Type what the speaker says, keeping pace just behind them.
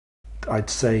I'd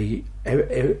say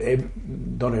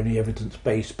not only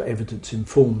evidence-based but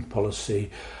evidence-informed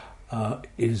policy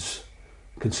is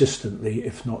consistently,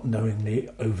 if not knowingly,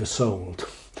 oversold.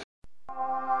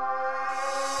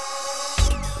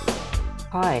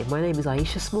 Hi, my name is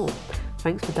Aisha Small.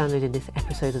 Thanks for downloading this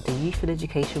episode of the Youth and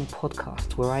Education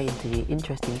podcast, where I interview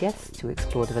interesting guests to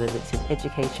explore developments in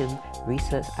education,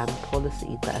 research and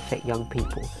policy that affect young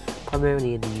people,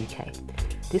 primarily in the UK.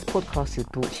 This podcast is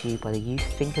brought to you by the Youth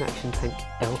Think and Action Tank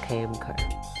LKM Co.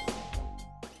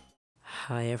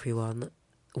 Hi everyone,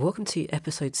 welcome to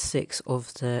episode 6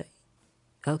 of the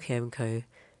LKM Co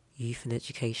Youth and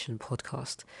Education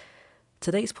podcast.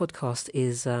 Today's podcast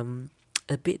is a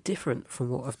bit different from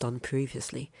what I've done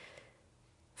previously.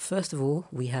 First of all,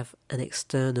 we have an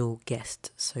external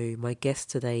guest. So my guest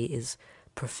today is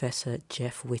Professor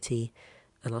Geoff Whitty,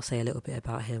 and I'll say a little bit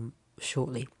about him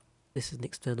shortly. This is an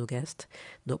external guest,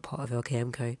 not part of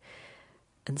LKM Co.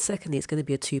 And secondly, it's going to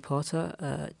be a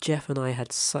two-parter. Geoff and I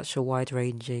had such a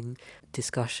wide-ranging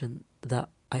discussion that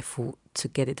I thought to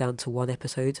get it down to one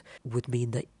episode would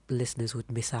mean that listeners would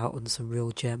miss out on some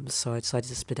real gems. So I decided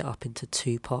to split it up into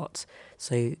 2 parts.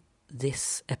 So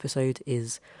this episode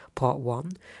is part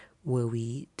 1, where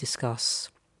we discuss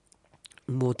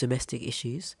more domestic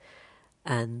issues.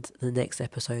 And the next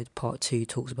episode, part 2,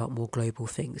 talks about more global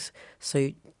things.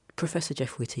 So Professor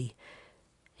Geoff Whitty,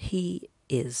 he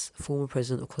is former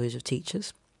president of College of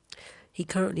Teachers. He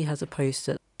currently has a post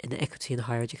in equity and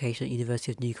higher education at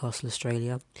University of Newcastle,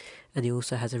 Australia, and he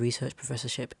also has a research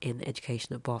professorship in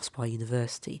education at Bath Spa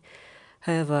University.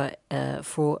 However,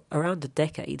 for around a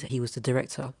decade, he was the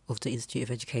director of the Institute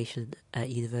of Education at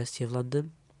University of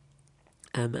London,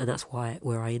 and that's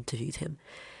where I interviewed him.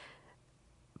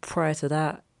 Prior to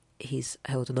that, he's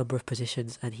held a number of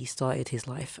positions, and he started his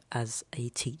life as a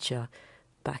teacher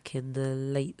back in the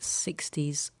late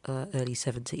 60s, early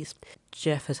 70s.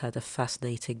 Geoff has had a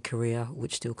fascinating career,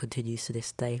 which still continues to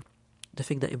this day. The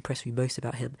thing that impressed me most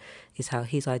about him is how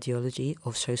his ideology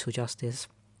of social justice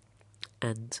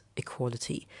and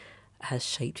equality has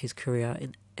shaped his career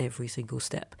in every single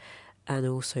step, and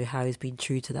also how he's been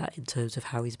true to that in terms of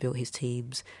how he's built his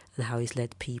teams and how he's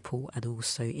led people and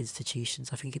also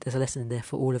institutions. I think there's a lesson in there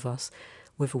for all of us,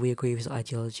 whether we agree with his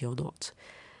ideology or not.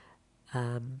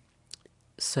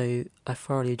 So I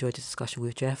thoroughly enjoyed the discussion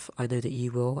with Geoff. I know that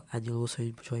you will, and you'll also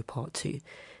enjoy part 2.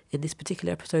 In this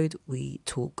particular episode, we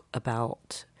talk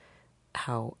about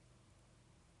how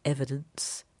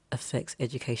evidence affects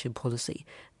education policy,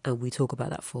 and we talk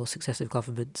about that for successive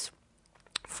governments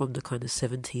from the kind of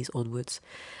 70s onwards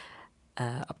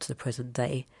up to the present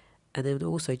day. And then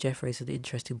also Geoff raised an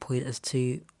interesting point as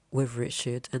to whether it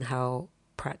should, and how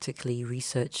practically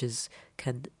researchers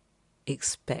can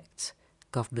expect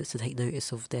governments to take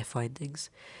notice of their findings.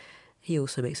 He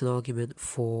also makes an argument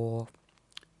for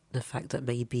the fact that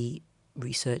maybe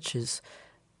researchers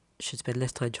should spend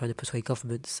less time trying to persuade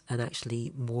governments and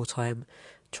actually more time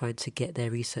trying to get their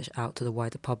research out to the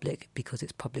wider public, because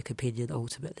it's public opinion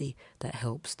ultimately that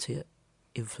helps to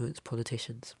influence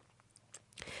politicians.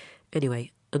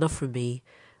 Anyway, enough from me.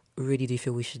 I really do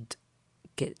feel we should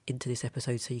get into this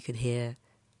episode so you can hear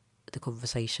the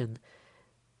conversation.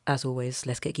 As always,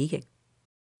 let's get geeking.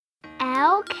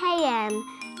 LKM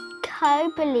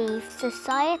Co believes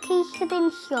society should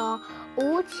ensure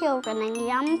all children and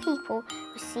young people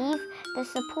receive the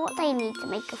support they need to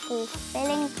make a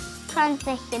fulfilling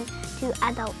transition to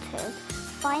adulthood.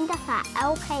 Find us at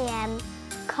lkmco.org.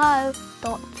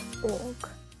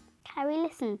 Can we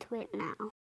listen to it now?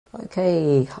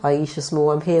 Okay, Aisha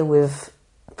Small. I'm here with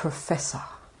Professor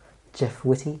Geoff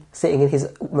Whitty, sitting in his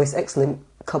most excellent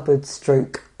cupboard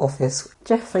stroke office.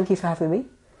 Geoff, thank you for having me.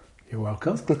 You're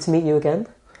welcome. It's good to meet you again.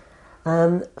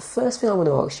 First thing I want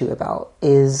to ask you about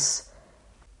is,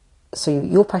 so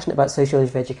you're passionate about sociology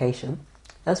of education.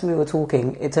 As we were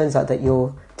talking, it turns out that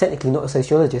you're technically not a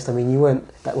sociologist. I mean,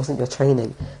 that wasn't your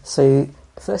training. So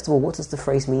first of all, what does the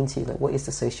phrase mean to you? Like, what is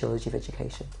the sociology of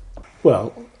education?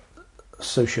 Well,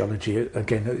 sociology,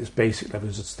 again, at its basic level,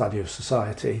 is a study of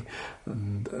society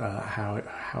and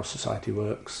how society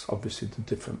works. Obviously, the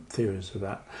different theories of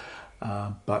that.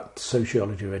 But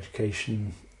sociology of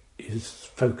education is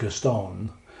focused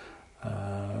on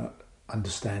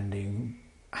understanding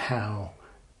how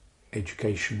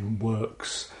education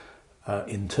works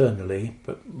internally,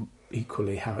 but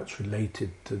equally how it's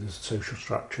related to the social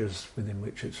structures within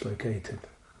which it's located.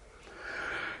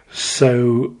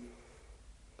 So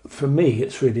for me,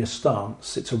 it's really a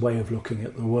stance, it's a way of looking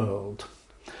at the world.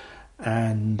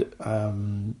 And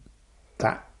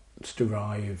that's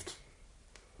derived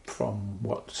from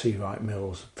what C. Wright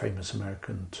Mills, famous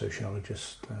American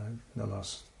sociologist in the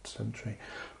last century,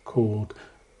 called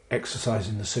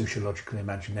Exercising the Sociological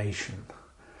Imagination,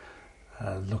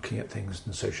 looking at things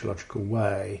in a sociological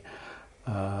way,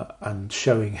 and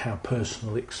showing how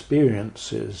personal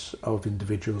experiences of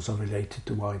individuals are related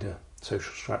to wider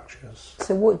social structures.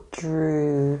 So what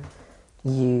drew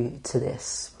you to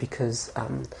this? Because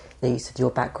you said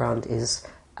your background is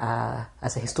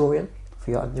as a historian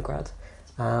for your undergrad,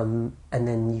 and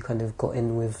then you kind of got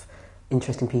in with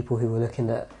interesting people who were looking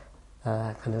at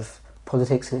kind of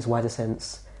politics in its wider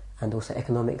sense and also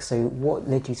economics. So what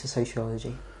led you to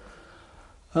sociology?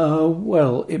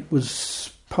 Well, it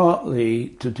was partly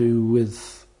to do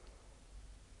with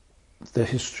the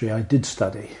history I did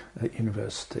study at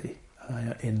university,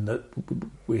 in that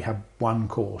we had one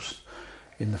course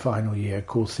in the final year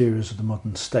called Theories of the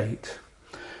Modern State,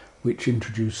 which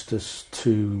introduced us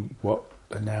to what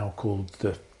are now called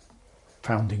the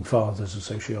founding fathers of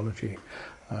sociology,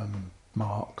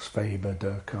 Marx, Weber,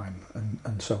 Durkheim,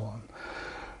 and so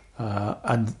on.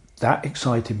 And that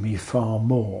excited me far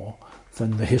more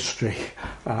than the history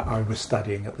I was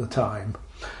studying at the time.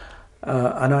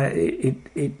 And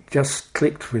it just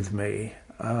clicked with me.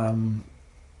 And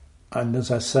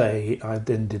as I say, I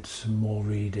then did some more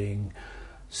reading.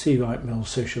 C. Wright Mill's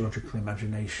Sociological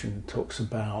Imagination talks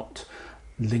about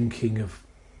linking of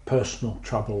personal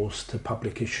troubles to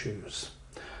public issues.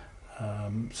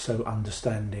 So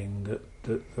understanding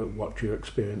that what you're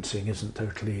experiencing isn't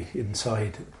totally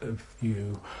inside of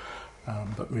you,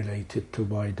 but related to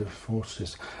wider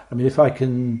forces. I mean, if I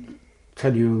can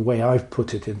tell you the way I've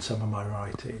put it in some of my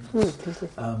writings,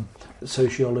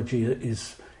 sociology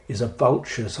is a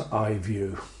vulture's eye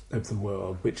view of the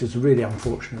world, which is a really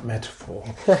unfortunate metaphor,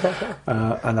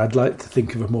 and I'd like to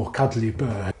think of a more cuddly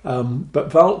bird.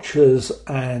 But vultures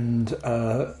and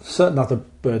certain other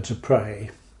birds of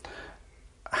prey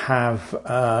have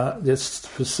this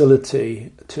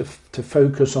facility to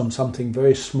focus on something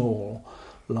very small,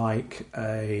 like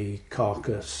a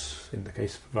carcass in the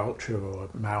case of a vulture, or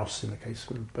a mouse in the case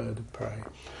of a bird of prey.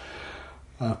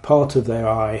 Part of their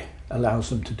eye allows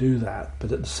them to do that,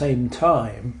 but at the same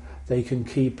time they can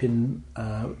keep in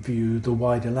view the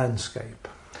wider landscape,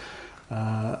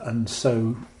 and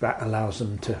so that allows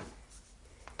them to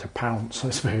pounce,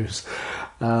 I suppose,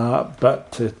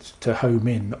 but to home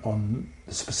in on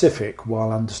the specific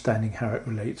while understanding how it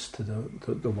relates to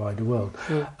the wider world.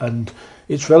 And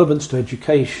its relevance to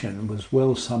education was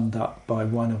well summed up by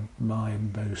one of my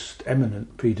most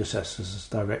eminent predecessors as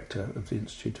director of the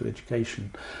Institute of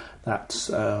Education. That's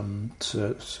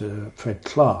Sir Fred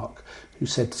Clark, who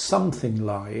said something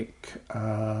like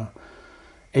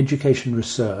education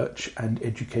research and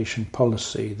education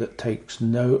policy that takes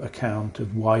no account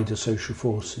of wider social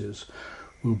forces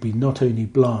will be not only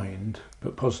blind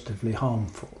but positively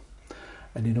harmful.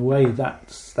 And in a way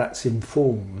that's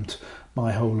informed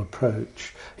my whole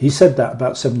approach. He said that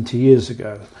about 70 years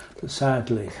ago, but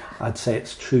sadly I'd say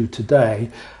it's true today,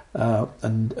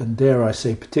 and dare I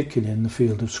say particularly in the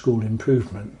field of school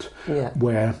improvement,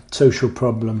 where social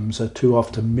problems are too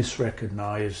often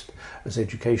misrecognised as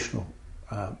educational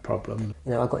problem.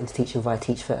 You know, I got into teaching via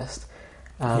Teach First,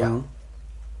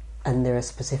 and there are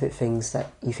specific things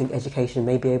that you think education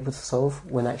may be able to solve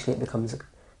when actually it becomes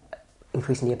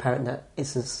increasingly apparent that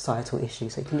it's a societal issue.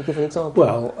 So can you give an example?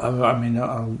 Well, I mean,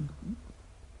 I'll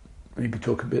maybe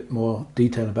talk a bit more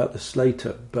detail about this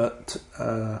later, but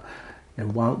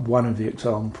one of the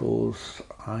examples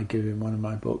I give in one of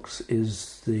my books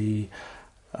is the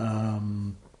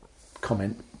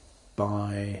comment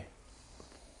by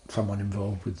someone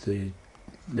involved with the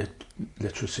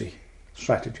literacy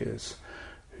strategies,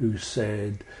 who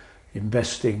said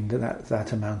investing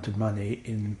that amount of money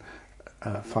in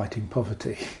fighting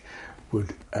poverty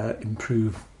would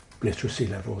improve literacy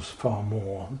levels far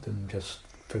more than just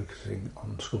focusing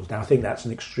on schools. Now, I think that's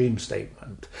an extreme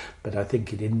statement, but I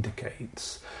think it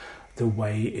indicates the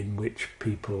way in which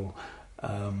people,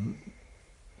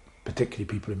 particularly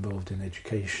people involved in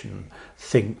education,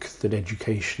 think that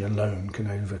education alone can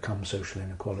overcome social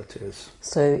inequalities.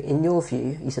 So in your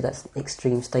view, you said that's an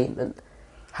extreme statement.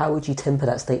 How would you temper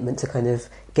that statement to kind of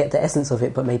get the essence of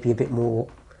it, but maybe a bit more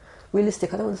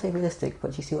realistic? I don't want to say realistic,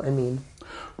 but you see what I mean?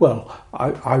 Well,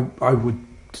 I would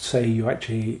say you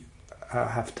actually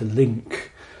have to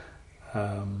link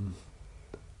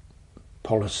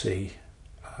policy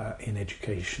in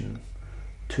education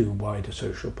to wider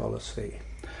social policy.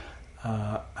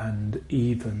 And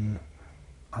even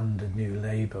under New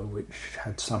Labour, which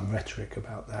had some rhetoric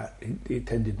about that, it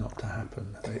tended not to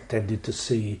happen. It tended to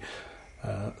see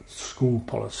school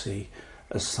policy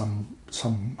as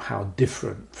somehow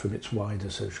different from its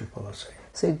wider social policy.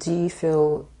 So do you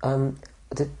feel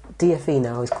the DFE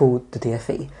now is called the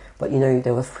DFE, but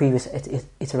there were previous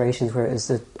iterations where it was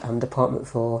the Department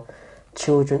for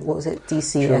Children. What was it?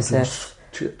 DCSF.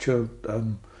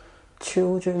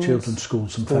 Children,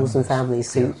 schools and families.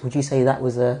 So yes. Would you say that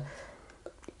was at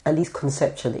least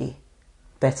conceptually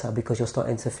better, because you're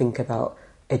starting to think about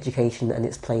education and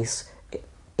its place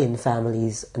in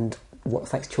families and what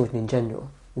affects children in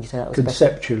general? Would you say that was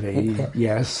conceptually better?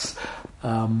 Yes,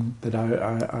 but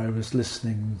I was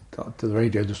listening to the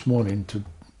radio this morning to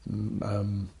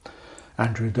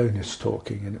Andrew Adonis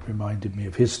talking, and it reminded me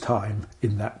of his time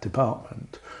in that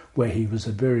department, where he was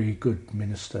a very good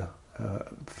minister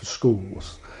for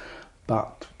schools,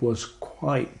 but was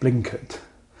quite blinkered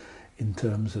in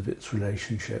terms of its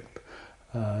relationship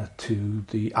to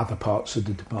the other parts of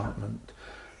the department.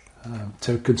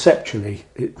 So conceptually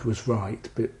it was right,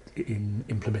 but in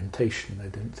implementation I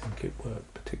don't think it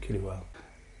worked particularly well.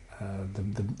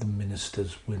 The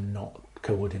ministers were not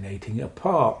coordinating,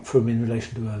 apart from in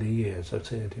relation to early years. I'd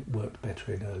say it worked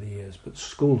better in early years, but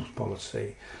schools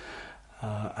policy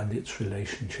and its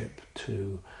relationship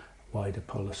to wider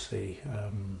policy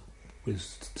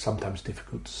was sometimes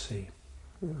difficult to see.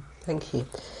 Thank you.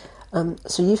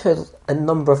 So you've heard a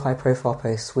number of high-profile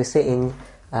posts. We're sitting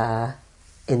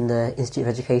in the Institute of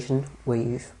Education, where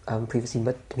you've previously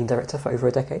been director for over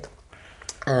a decade.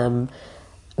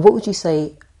 What would you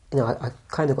say, I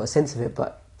kind of got a sense of it,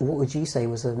 but what would you say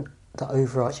was the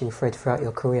overarching thread throughout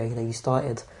your career? You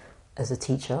started as a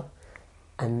teacher,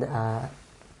 and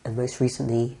most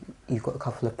recently you've got a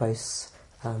couple of posts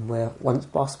where one's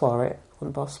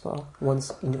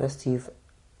one's University of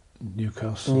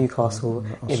Newcastle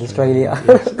in Australia.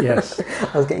 Yes.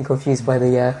 I was getting confused by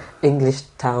the English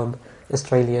town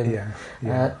Australian.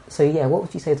 Yeah. What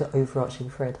would you say is the overarching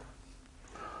thread?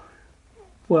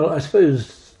 Well, I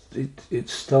suppose it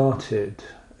started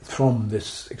from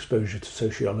this exposure to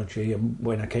sociology, and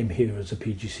when I came here as a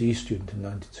PGCE student in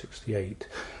 1968,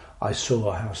 I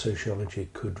saw how sociology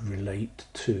could relate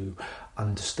to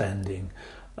understanding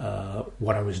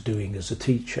what I was doing as a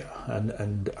teacher,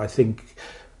 and I think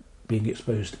being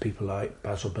exposed to people like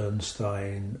Basil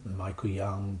Bernstein, Michael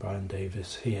Young, Brian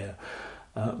Davis here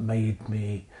made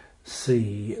me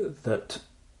see that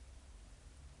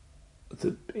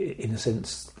in a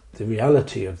sense the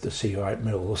reality of the C. Wright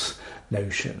Mills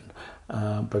notion,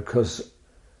 because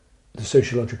the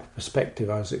sociological perspective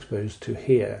I was exposed to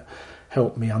here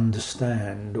helped me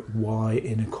understand why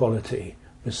inequality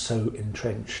was so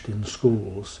entrenched in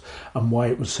schools and why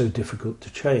it was so difficult to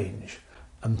change.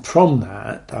 And from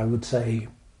that, I would say,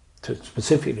 to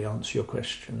specifically answer your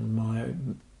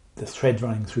question, the thread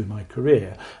running through my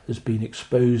career has been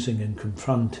exposing and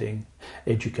confronting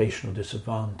educational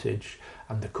disadvantage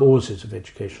and the causes of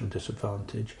educational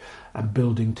disadvantage, and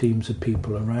building teams of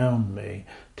people around me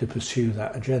to pursue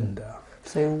that agenda.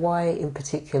 So why in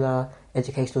particular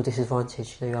educational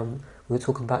disadvantage? We were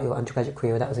talking about your undergraduate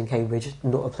career, that was in Cambridge,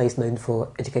 not a place known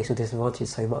for educational disadvantage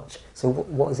so much. So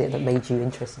what was it that made you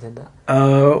interested in that?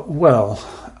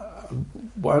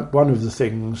 One of the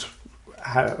things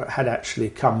had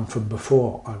actually come from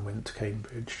before I went to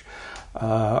Cambridge.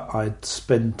 I'd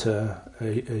spent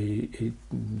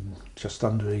just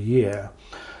under a year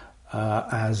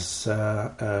as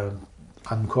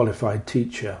unqualified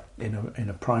teacher in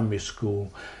a primary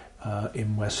school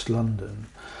in West London,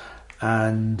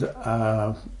 and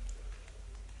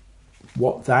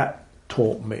what that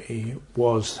taught me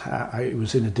was how it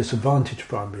was in a disadvantaged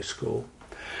primary school.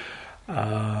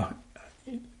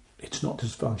 It's not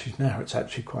disadvantaged now, it's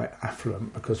actually quite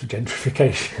affluent because of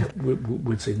gentrification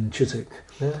was in Chiswick.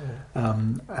 Yeah.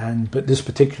 But this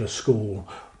particular school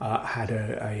had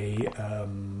a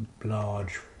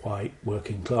large white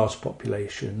working class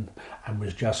population and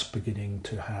was just beginning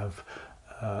to have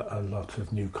a lot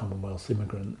of new Commonwealth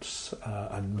immigrants,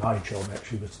 and my job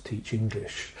actually was to teach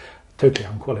English, totally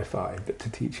unqualified, but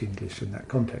to teach English in that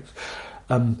context.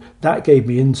 That gave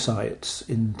me insights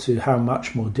into how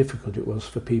much more difficult it was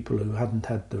for people who hadn't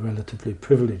had the relatively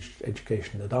privileged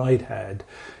education that I'd had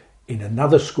in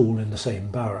another school in the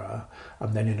same borough,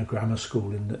 and then in a grammar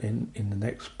school in the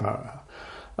next borough.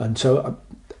 And so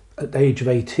at the age of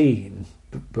 18,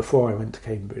 before I went to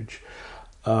Cambridge,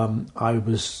 I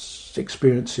was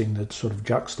experiencing the sort of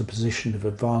juxtaposition of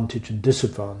advantage and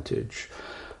disadvantage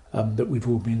that we've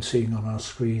all been seeing on our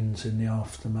screens in the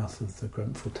aftermath of the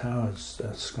Grenfell Towers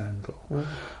scandal.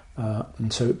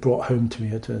 And so it brought home to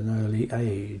me at an early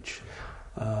age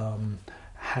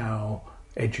how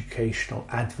educational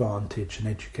advantage and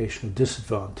educational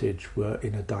disadvantage were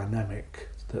in a dynamic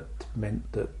that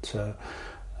meant that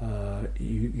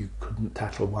you couldn't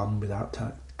tackle one without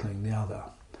tackling the other.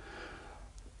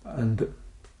 And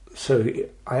So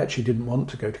I actually didn't want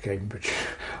to go to Cambridge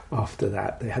after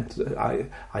that.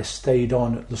 I stayed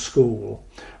on at the school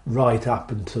right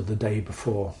up until the day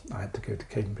before I had to go to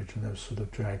Cambridge, and I was sort of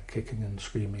dragged kicking and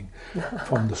screaming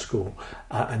from the school.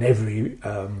 And every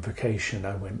vacation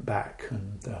I went back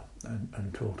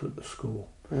and taught at the school.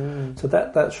 So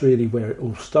that's really where it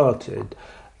all started.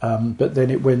 But then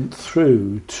it went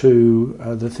through to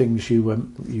the things you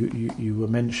were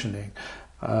mentioning.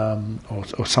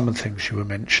 Or some of the things you were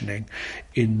mentioning,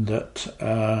 in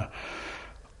that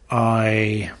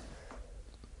I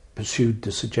pursued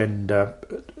this agenda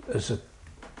as a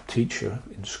teacher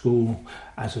in school,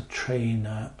 as a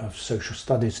trainer of social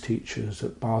studies teachers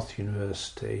at Bath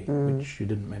University, which you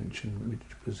didn't mention,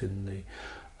 which was in the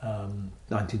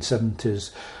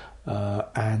 1970s,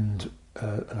 and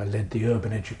I led the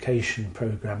urban education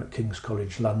programme at King's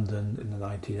College London in the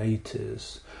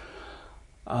 1980s.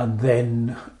 And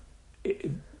then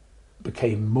it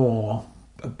became more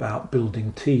about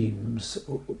building teams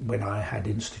when I had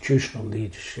institutional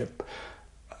leadership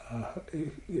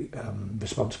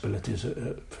responsibilities,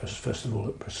 first of all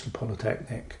at Bristol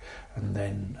Polytechnic, and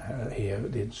then here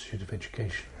at the Institute of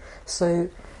Education. So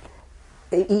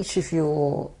each of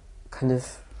your kind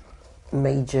of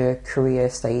major career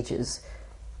stages,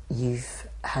 you've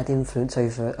had influence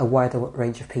over a wider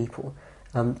range of people.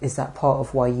 Is that part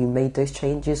of why you made those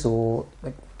changes, or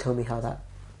tell me how that,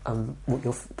 what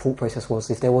your thought process was,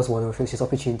 if there was one, or if it was just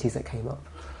opportunities that came up?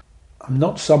 I'm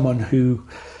not someone who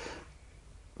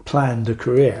planned a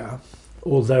career,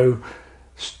 although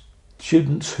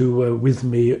students who were with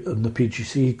me on the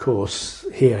PGCE course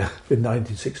here in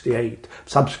 1968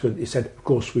 subsequently said, of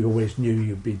course, we always knew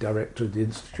you'd be director of the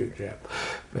Institute,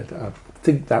 Geoff. But I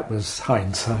think that was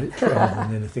hindsight rather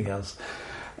than anything else.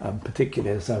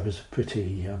 Particularly as I was a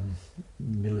pretty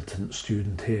militant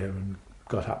student here and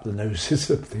got up the noses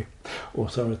of the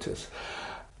authorities.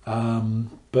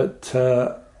 But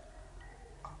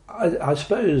I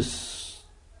suppose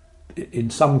in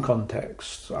some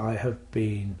contexts I have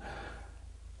been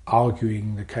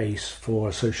arguing the case for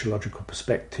a sociological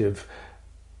perspective,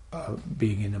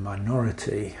 being in a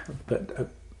minority, but at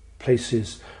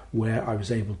places where I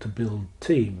was able to build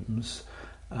teams,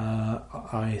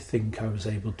 I think I was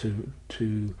able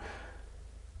to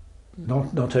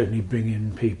not only bring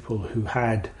in people who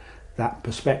had that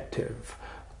perspective,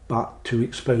 but to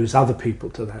expose other people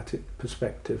to that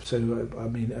perspective. So, I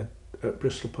mean, at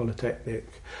Bristol Polytechnic,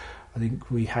 I think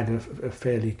we had a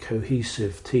fairly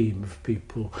cohesive team of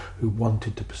people who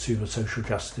wanted to pursue a social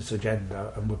justice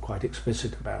agenda and were quite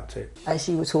explicit about it. As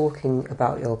you were talking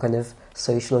about your kind of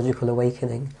sociological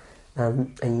awakening,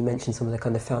 and you mentioned some of the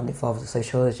kind of founding fathers of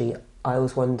sociology, I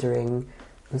was wondering,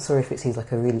 I'm sorry if it seems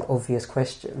like a really obvious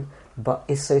question, but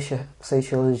is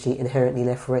sociology inherently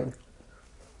left-wing?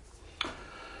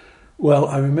 Well,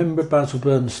 I remember Basil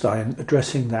Bernstein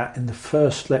addressing that in the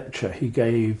first lecture he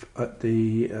gave at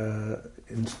the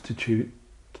Institute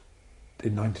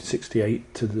in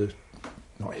 1968 to the,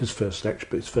 not his first lecture,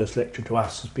 but his first lecture to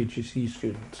us as PGCE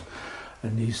students.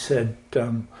 And he said,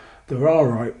 there are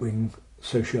right-wing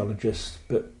sociologists,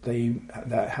 but they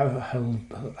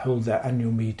hold their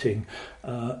annual meeting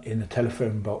in a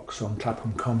telephone box on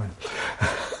Clapham Common.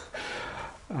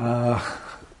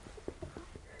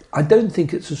 I don't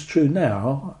think it's as true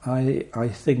now. I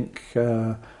think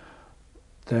there's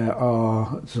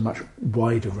a much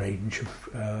wider range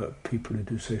of people who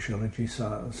do sociology,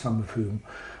 some of whom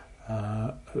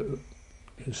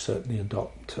certainly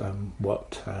adopt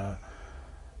what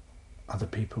other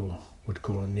people would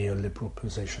call a neoliberal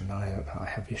position. I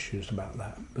have issues about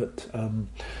that, but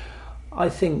I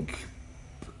think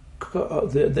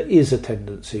there is a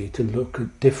tendency to look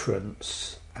at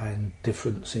difference, and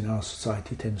difference in our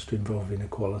society tends to involve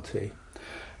inequality,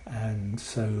 and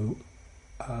so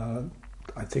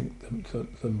I think that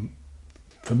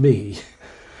for me,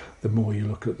 the more you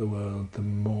look at the world, the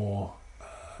more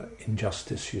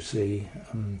injustice you see,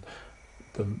 and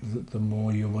the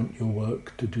more you want your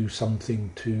work to do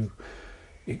something to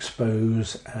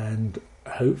expose and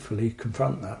hopefully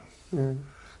confront that.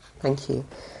 Thank you.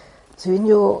 So in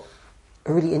your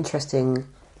really interesting,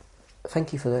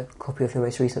 thank you for the copy of your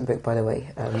most recent book, by the way.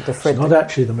 It's not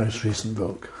actually the most recent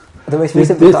book. The most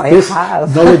recent book that I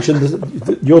have. Knowledge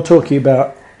and you're talking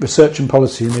about research and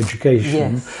policy in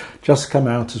education. Yes. Just come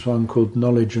out as one called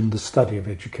Knowledge and the Study of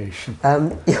Education.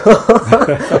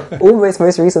 Almost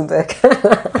most recent book.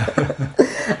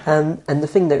 And the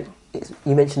thing that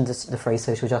you mentioned, the phrase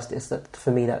social justice, that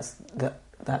for me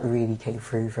that really came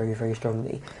through very, very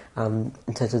strongly in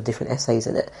terms of different essays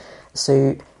in it.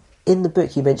 So in the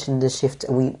book you mentioned the shift,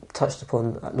 and we touched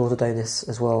upon Lord Adonis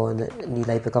as well and the new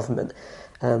Labour government.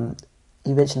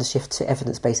 You mentioned the shift to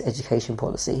evidence-based education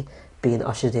policy being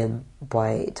ushered in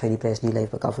by Tony Blair's new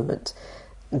Labour government.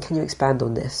 And can you expand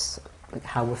on this? Like,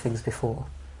 how were things before?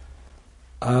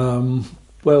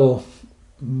 Well,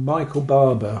 Michael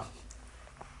Barber,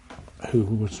 who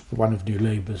was one of New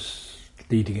Labour's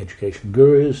leading education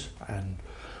gurus and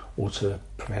also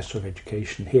Professor of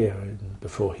Education here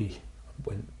before he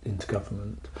went into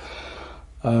government,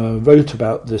 wrote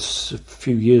about this a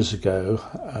few years ago,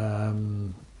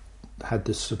 had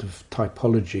this sort of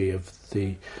typology of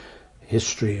the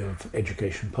history of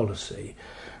education policy,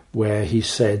 where he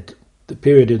said the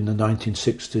period in the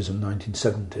 1960s and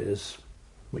 1970s,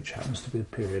 which happens to be the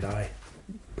period I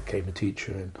became a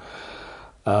teacher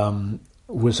in,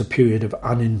 was a period of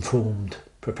uninformed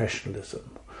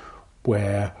professionalism,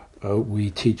 where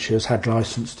we teachers had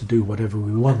license to do whatever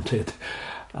we wanted,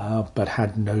 but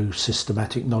had no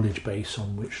systematic knowledge base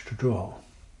on which to draw.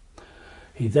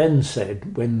 He then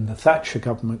said when the Thatcher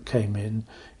government came in,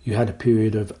 you had a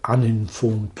period of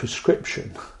uninformed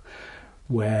prescription,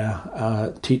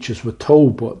 where teachers were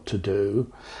told what to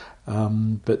do,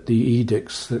 but the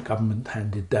edicts that government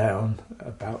handed down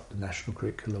about the national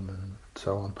curriculum and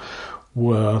so on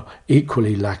were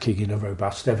equally lacking in a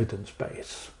robust evidence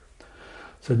base.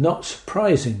 So not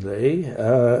surprisingly,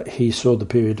 he saw the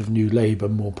period of New Labour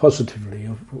more positively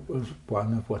as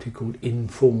one of what he called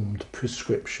informed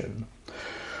prescription,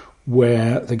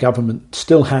 where the government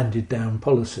still handed down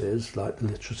policies like the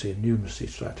literacy and numeracy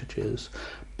strategies,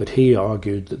 but he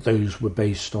argued that those were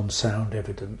based on sound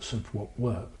evidence of what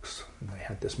works. And they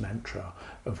had this mantra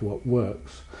of what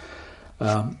works.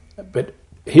 But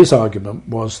his argument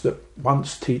was that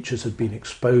once teachers had been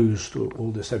exposed to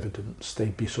all this evidence,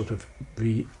 they'd be sort of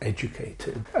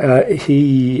re-educated.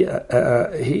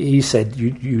 He said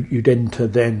you'd enter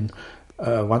then,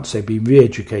 once they'd been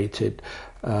re-educated,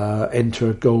 enter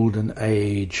a golden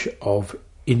age of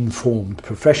informed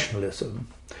professionalism,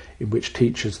 in which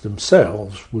teachers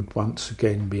themselves would once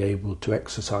again be able to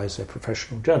exercise their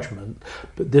professional judgment,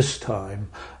 but this time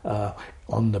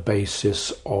on the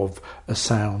basis of a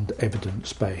sound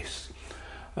evidence base.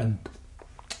 And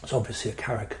it's obviously a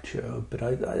caricature, but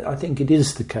I think it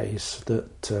is the case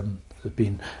that there's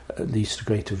been at least a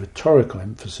greater rhetorical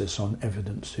emphasis on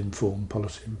evidence-informed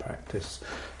policy and practice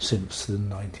since the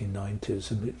 1990s,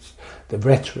 and the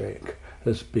rhetoric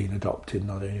has been adopted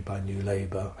not only by New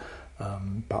Labour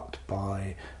but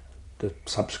by the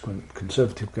subsequent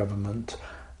Conservative government,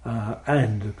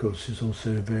 and of course is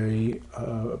also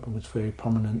was very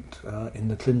prominent in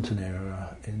the Clinton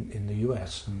era in the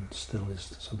US, and still is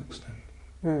to some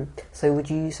extent. So would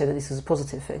you say that this is a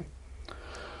positive thing?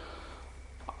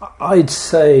 I'd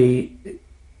say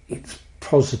it's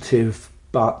positive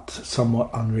but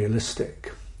somewhat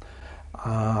unrealistic.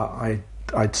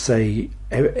 I'd say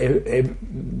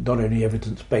not only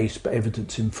evidence-based but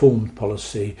evidence-informed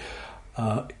policy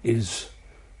is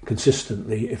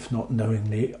consistently, if not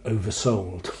knowingly,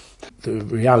 oversold. The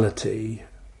reality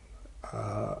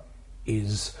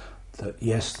is that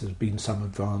yes, there's been some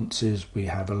advances. We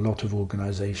have a lot of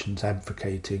organisations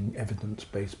advocating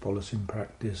evidence-based policy and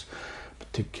practice,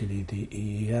 particularly the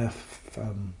EEF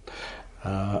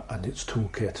and its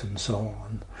toolkit and so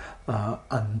on.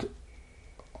 And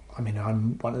I mean,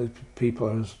 I'm one of the people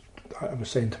I was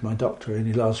saying to my doctor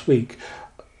only last week,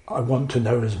 I want to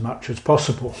know as much as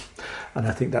possible. And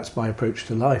I think that's my approach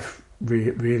to life,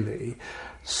 really.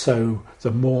 So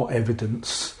the more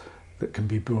evidence that can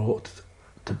be brought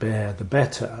to bear, the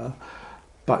better.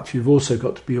 But you've also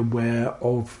got to be aware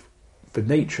of the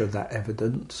nature of that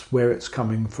evidence, where it's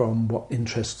coming from, what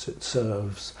interests it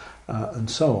serves, and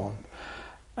so on.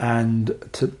 And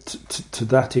to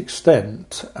that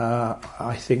extent,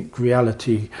 I think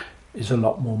reality is a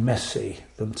lot more messy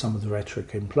than some of the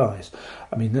rhetoric implies.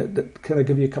 I mean, can I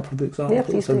give you a couple of examples? Yeah,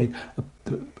 please do. I mean,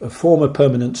 a former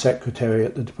permanent secretary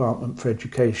at the Department for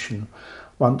Education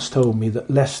once told me that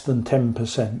less than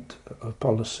 10% of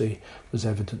policy was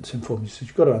evidence-informed. He said,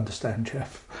 you've got to understand,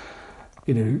 Geoff,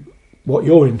 what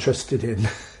you're interested in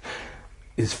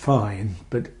is fine,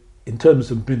 but in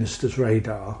terms of ministers'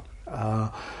 radar,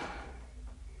 of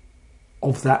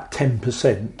that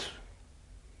 10%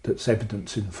 that's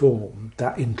evidence-informed,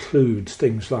 that includes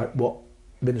things like what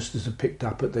ministers have picked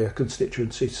up at their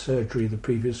constituency surgery the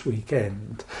previous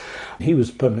weekend. He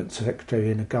was permanent secretary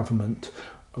in a government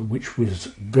which was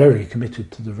very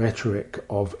committed to the rhetoric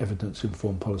of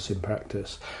evidence-informed policy and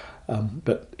practice,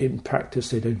 but in practice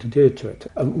they don't adhere to it.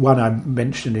 One I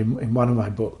mentioned in one of my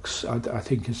books, I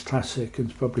think is classic and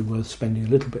it's probably worth spending a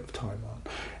little bit of time on,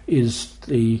 is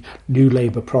the New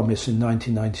Labour promise in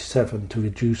 1997 to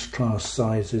reduce class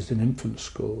sizes in infant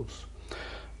schools.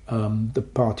 the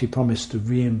party promised to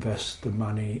reinvest the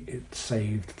money it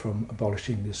saved from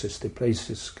abolishing the assisted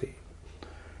places scheme,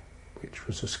 which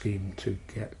was a scheme to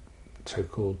get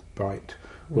so-called bright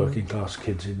working class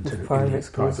kids into private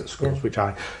schools, which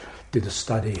I did a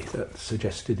study that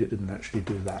suggested it didn't actually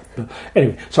do that. But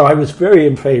anyway, so I was very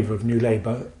in favour of New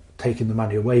Labour taking the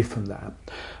money away from that,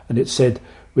 and it said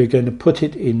we're going to put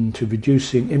it into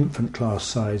reducing infant class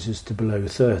sizes to below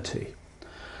 30.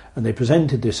 And they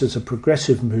presented this as a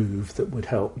progressive move that would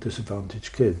help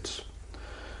disadvantaged kids.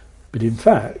 But in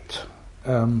fact,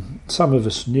 some of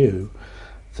us knew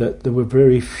that there were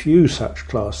very few such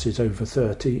classes over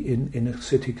 30 in inner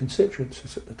city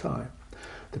constituencies at the time.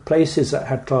 The places that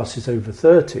had classes over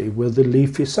 30 were the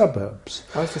leafy suburbs.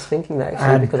 I was just thinking that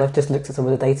actually, because I've just looked at some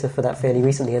of the data for that fairly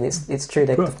recently, and it's true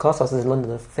that the class sizes in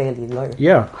London are fairly low.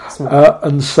 Yeah,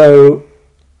 and so,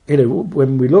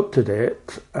 when we looked at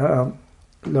it, lo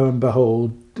and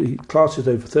behold, the classes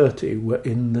over 30 were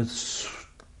in the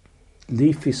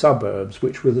leafy suburbs,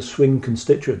 which were the swing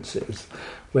constituencies,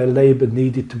 where Labour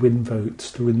needed to win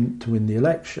votes to win the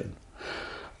election.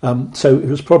 So it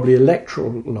was probably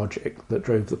electoral logic that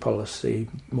drove the policy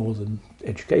more than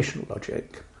educational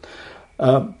logic,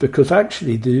 because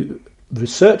actually the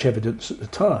research evidence at the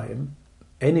time,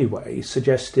 anyway,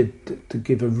 suggested to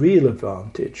give a real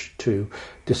advantage to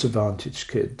disadvantaged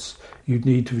kids, you'd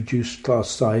need to reduce class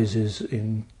sizes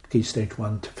in Key Stage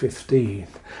 1 to 15,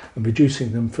 and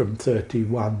reducing them from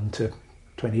 31 to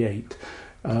 28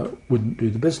 wouldn't do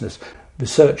the business.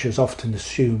 Researchers often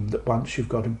assume that once you've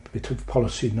got a bit of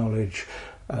policy knowledge,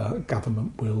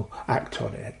 government will act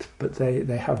on it, but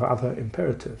they have other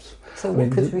imperatives. So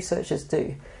what could researchers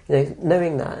do?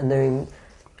 Knowing that and knowing,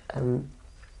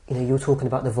 you're talking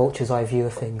about the vulture's eye view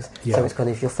of things. Yeah. So it's kind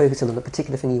of, you're focusing on a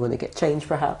particular thing you want to get changed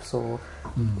perhaps, or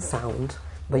found,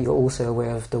 but you're also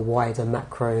aware of the wider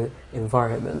macro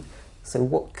environment. So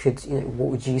what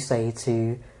would you say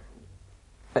to,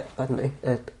 I don't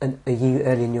know, are you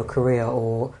early in your career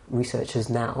or researchers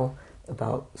now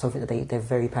about something that they're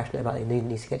very passionate about, they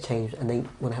need to get changed, and they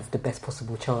want to have the best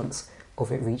possible chance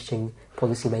of it reaching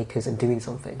policymakers and doing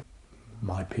something?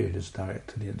 My period as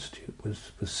director of the Institute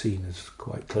was seen as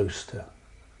quite close to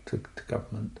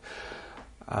government.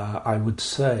 I would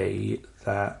say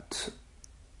that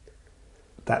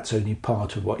that's only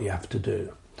part of what you have to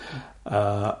do.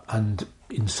 And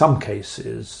in some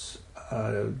cases,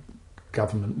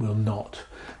 government will not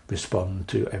respond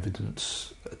to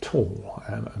evidence at all.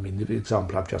 The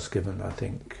example I've just given, I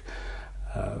think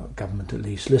government at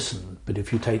least listened. But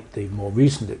if you take the more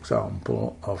recent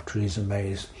example of Theresa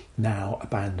May's now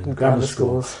abandoned grammar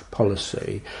school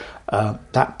policy,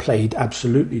 that played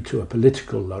absolutely to a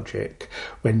political logic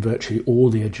when virtually all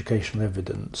the educational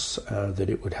evidence that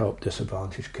it would help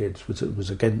disadvantaged kids was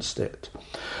against it.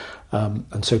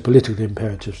 And so political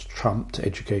imperatives trumped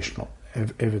educational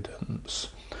evidence.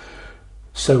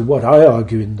 So what I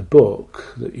argue in the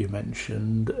book that you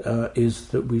mentioned is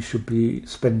that we should be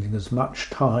spending as much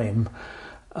time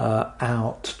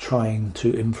out trying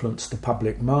to influence the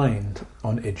public mind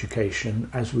on education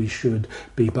as we should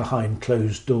be behind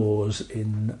closed doors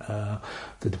in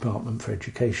the Department for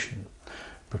Education.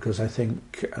 Because I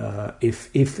think if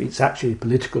it's actually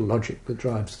political logic that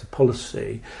drives the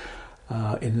policy,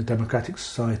 in a democratic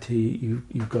society,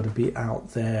 you've got to be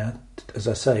out there, as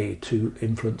I say, to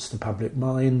influence the public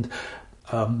mind.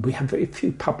 We have very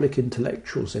few public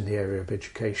intellectuals in the area of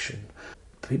education.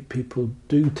 People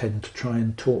do tend to try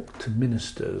and talk to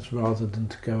ministers rather than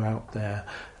to go out there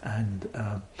and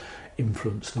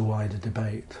influence the wider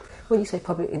debate. When you say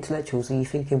public intellectuals, are you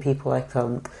thinking people like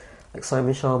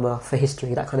Simon Sharma for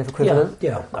history, that kind of equivalent?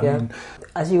 Yeah. I mean,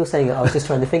 as you were saying it, I was just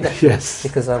trying to think actually, yes.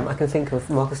 Because I can think of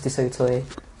Marcus de Sotoy,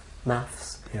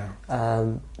 maths,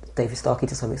 David Starkey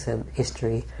to some extent,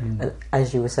 history, and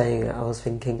as you were saying it, I was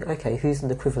thinking, okay, who's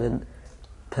an equivalent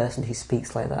person who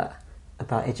speaks like that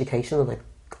about education? And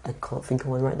I can't think of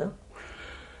one right now.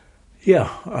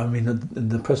 Yeah, I mean, in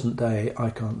the present day, I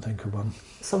can't think of one.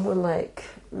 Someone like,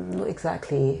 not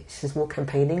exactly, she's more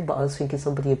campaigning, but I was thinking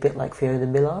somebody a bit like Fiona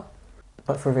Miller,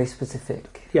 but for a very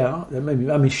specific... Yeah, maybe.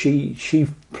 I mean, she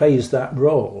plays that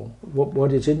role.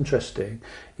 What is interesting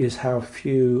is how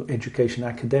few education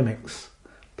academics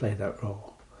play that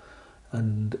role.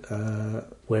 And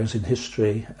whereas in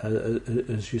history,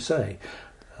 as you say,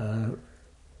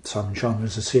 Simon Sharma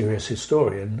is a serious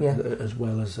historian as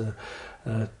well as a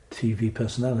TV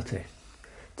personality.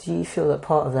 Do you feel that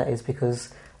part of that is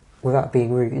because, without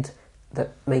being rude,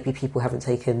 that maybe people haven't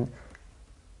taken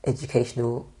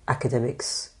educational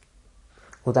academics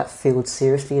or that field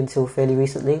seriously until fairly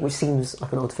recently, which seems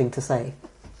like an odd thing to say?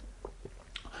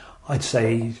 I'd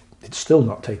say it's still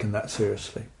not taken that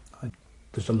seriously.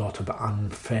 There's a lot of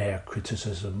unfair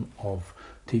criticism of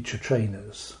teacher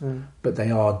trainers, but they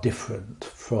are different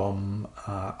from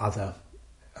other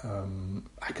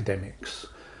academics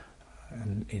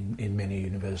and in many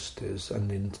universities, and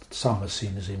in some are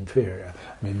seen as inferior.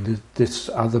 I mean, this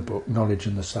other book, Knowledge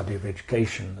and the Study of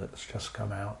Education, that's just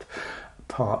come out,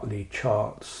 partly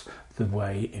charts the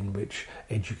way in which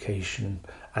education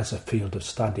as a field of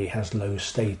study has low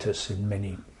status in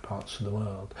many parts of the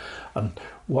world. And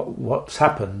what's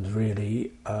happened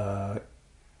really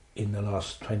in the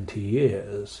last 20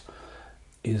 years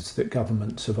is that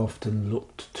governments have often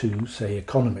looked to, say,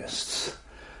 economists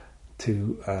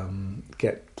to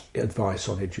get advice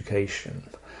on education.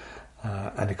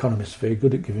 And economists are very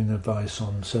good at giving advice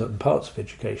on certain parts of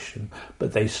education,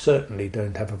 but they certainly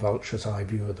don't have a vulture's eye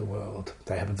view of the world.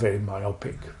 They have a very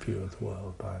myopic view of the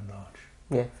world, by and large.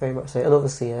 Yeah, very much so. And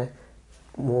obviously a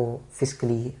more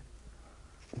fiscally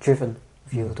driven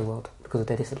view of the world because of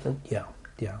their discipline. Yeah.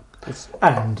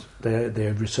 And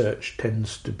their research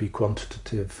tends to be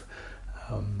quantitative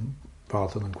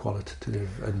rather than qualitative,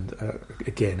 and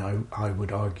again, I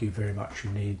would argue very much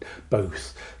you need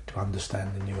both to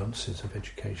understand the nuances of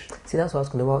education. See, that's what I was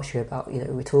going to ask you about.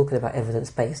 We're talking about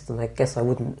evidence-based, and I guess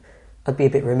I'd be a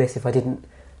bit remiss if I didn't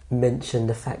mention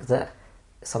the fact that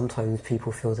sometimes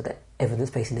people feel that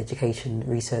evidence-based in education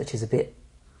research is a bit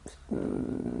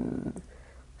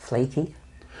flaky.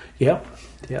 Yeah,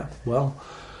 well,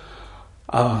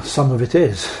 some of it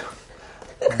is.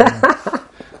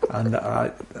 And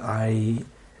I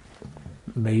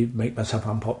may make myself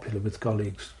unpopular with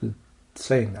colleagues with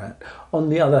saying that. On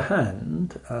the other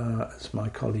hand, as my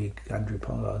colleague Andrew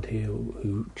Pollard here,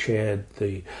 who chaired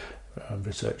the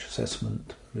research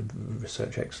assessment,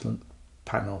 research excellence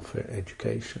panel for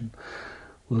education,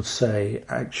 will say,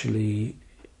 actually,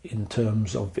 in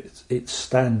terms of its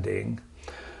standing,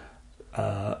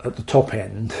 at the top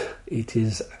end, it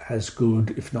is as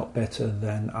good, if not better,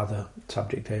 than other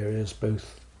subject areas,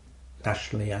 both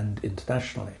nationally and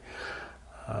internationally.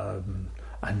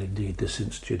 And indeed, this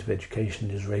Institute of Education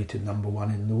is rated number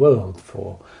 1 in the world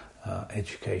for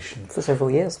education. For several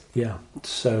years. Yeah,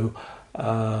 so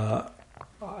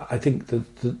I think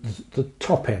the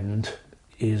top end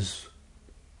is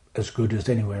as good as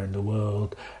anywhere in the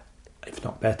world, if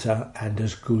not better, and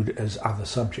as good as other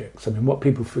subjects. I mean, what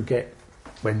people forget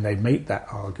when they make that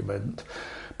argument,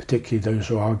 particularly those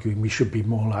who are arguing we should be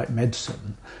more like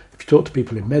medicine, if you talk to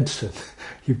people in medicine,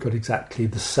 you've got exactly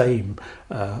the same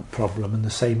problem and the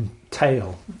same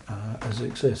tale as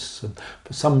exists. And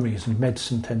for some reason,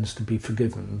 medicine tends to be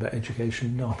forgiven, but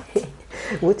education not.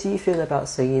 What do you feel about,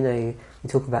 so you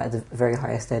talk about at the very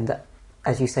highest end, that,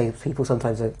 as you say, people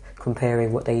sometimes are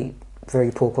comparing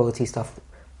very poor quality stuff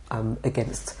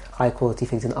against high quality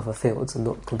things in other fields and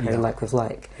not comparing like with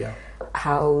like. Yeah.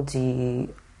 How do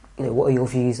you, what are your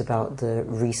views about the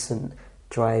recent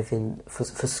drive for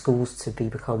schools to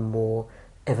become more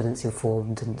evidence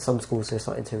informed, and some schools are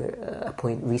starting to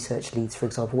appoint research leads, for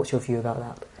example? What's your view about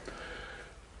that?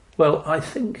 Well, I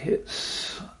think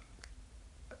it's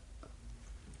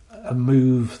a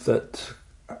move that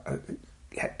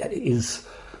is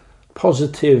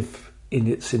positive in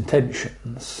its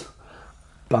intentions,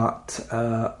 but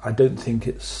I don't think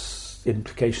its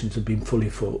implications have been fully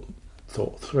thought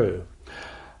through.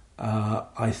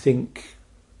 I think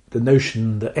the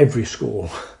notion that every school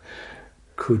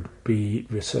could be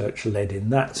research-led in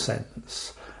that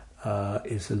sense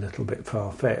is a little bit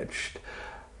far-fetched.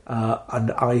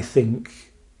 And I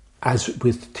think, as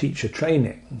with teacher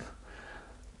training,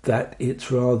 that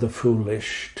it's rather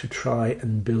foolish to try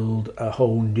and build a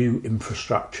whole new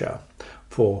infrastructure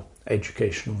for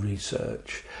educational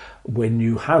research when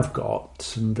you have got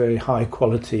some very high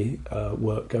quality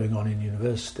work going on in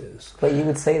universities. But you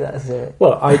would say that as a...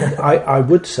 Well, I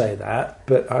would say that,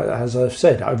 but as I've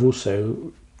said, I've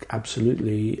also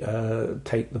absolutely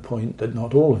take the point that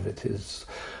not all of it is.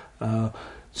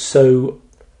 So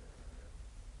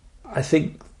I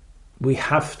think we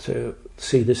have to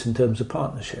see this in terms of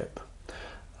partnership.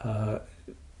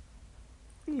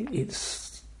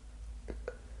 It's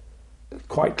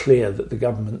quite clear that the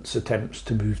government's attempts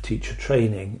to move teacher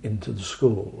training into the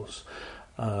schools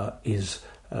is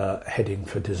heading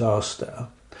for disaster,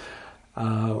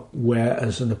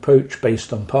 whereas an approach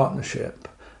based on partnership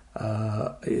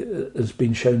has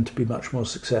been shown to be much more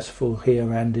successful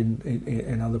here and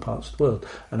in other parts of the world.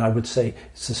 And I would say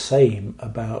it's the same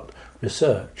about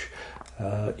research.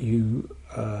 You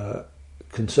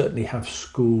can certainly have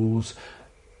schools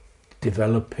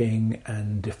developing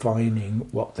and defining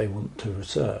what they want to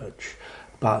research,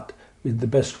 but with the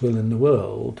best will in the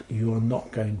world, you are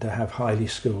not going to have highly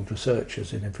skilled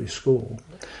researchers in every school,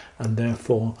 and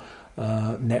therefore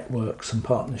networks and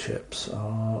partnerships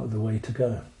are the way to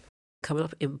go. Coming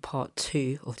up in part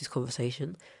 2 of this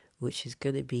conversation, which is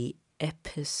going to be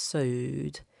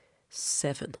episode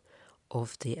 7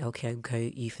 of the LK & Co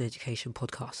Youth and Education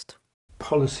podcast.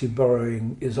 Policy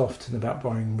borrowing is often about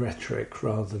borrowing rhetoric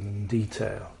rather than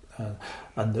detail,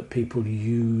 and that people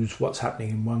use what's happening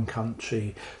in one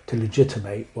country to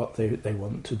legitimate what they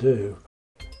want to do.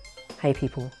 Hey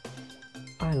people,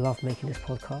 I love making this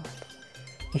podcast.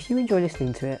 If you enjoy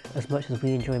listening to it as much as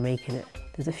we enjoy making it,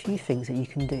 there's a few things that you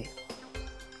can do.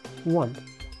 1.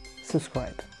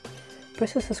 Subscribe.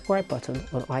 Press the subscribe button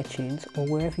on iTunes or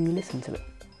wherever you listen to it.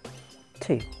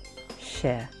 2.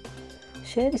 Share.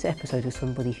 Share this episode with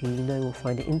somebody who you know will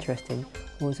find it interesting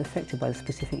or is affected by the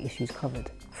specific issues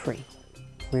covered. 3.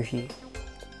 Review.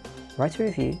 Write a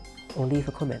review or leave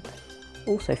a comment.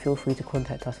 Also feel free to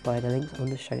contact us via the links on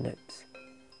the show notes.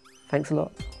 Thanks a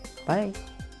lot. Bye.